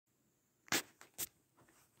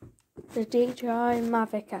the DJI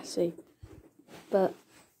Mavic SE, but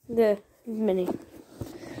the mini.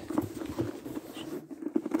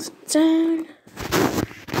 Down,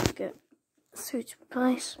 get a suitable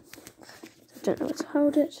place. I don't know where to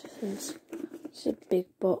hold it since it's a big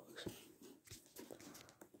box.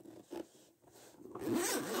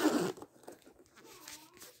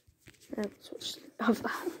 Switch the other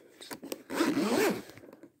hand.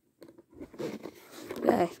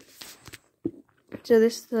 Okay. So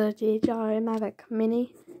this is the DJI Mavic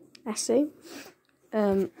Mini SE.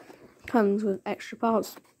 Comes with extra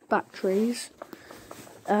parts, batteries,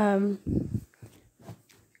 controller,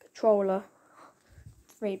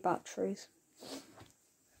 3 batteries.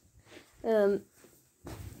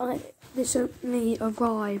 This only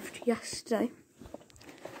arrived yesterday,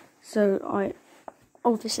 so I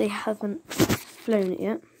obviously haven't flown it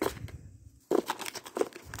yet.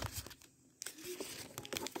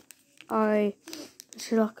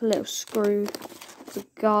 There's like a little screw, the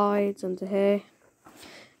guides under here,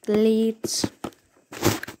 the leads,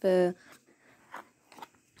 the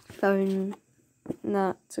phone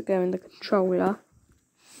that to go in the controller,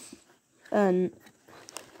 and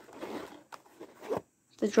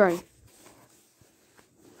the drone.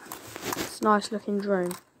 It's a nice looking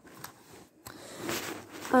drone.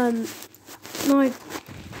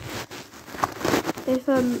 If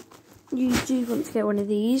you do want to get one of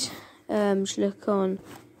these, just look on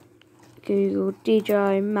Google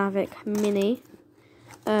DJI Mavic Mini.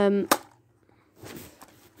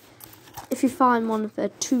 If you find one for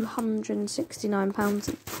 £269,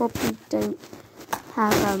 it probably don't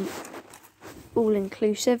have all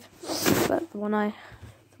inclusive, but the one I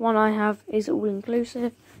have is all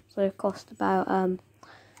inclusive, so it cost about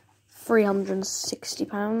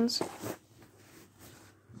 £360.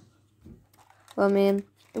 Well, I mean,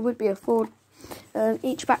 it would be afford.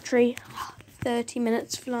 Each battery, 30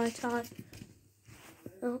 minutes fly time.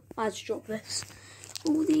 Oh, I had to drop this.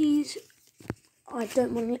 All these, I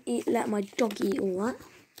don't want to let my dog eat all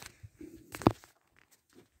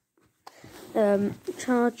that.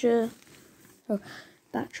 Charger,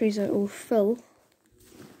 batteries are all full.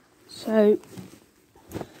 So,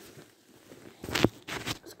 I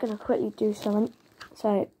was going to quickly do something. So,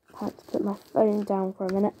 I had to put my phone down for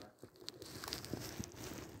a minute.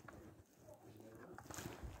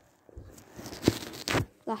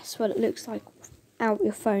 That's what it looks like without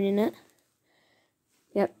your phone in it.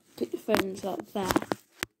 Yep, put your phones like that.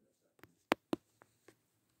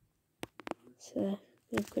 So,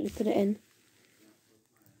 I'll quickly put it in.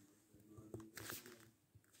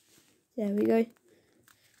 There we go.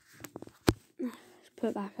 Let's put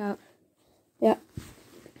it back out. Yep.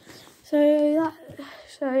 So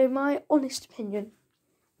my honest opinion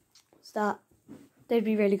is that they'd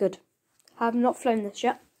be really good. I have not flown this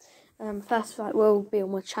yet. First flight will be on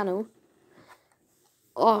my channel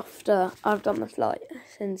after I've done the flight,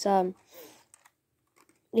 since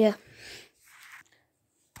yeah,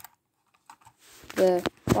 the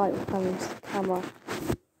flight will come into the camera.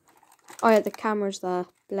 Oh yeah, the camera's there,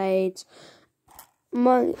 blades.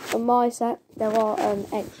 On my set there are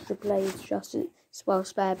extra blades, just as well,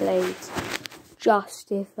 spare blades,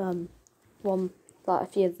 just if a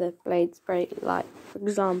few of the blades break. Like for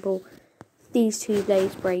example, these 2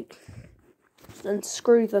 blades break, and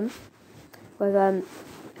screw them with a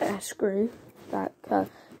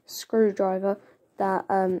screwdriver that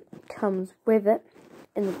comes with it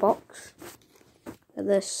in the box.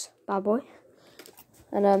 This bad boy,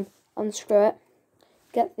 and unscrew it,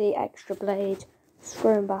 get the extra blade,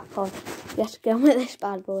 screw them back on. You have to go with this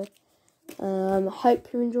bad boy.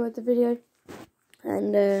 Hope you enjoyed the video,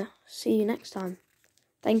 and see you next time.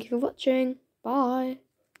 Thank you for watching. Bye.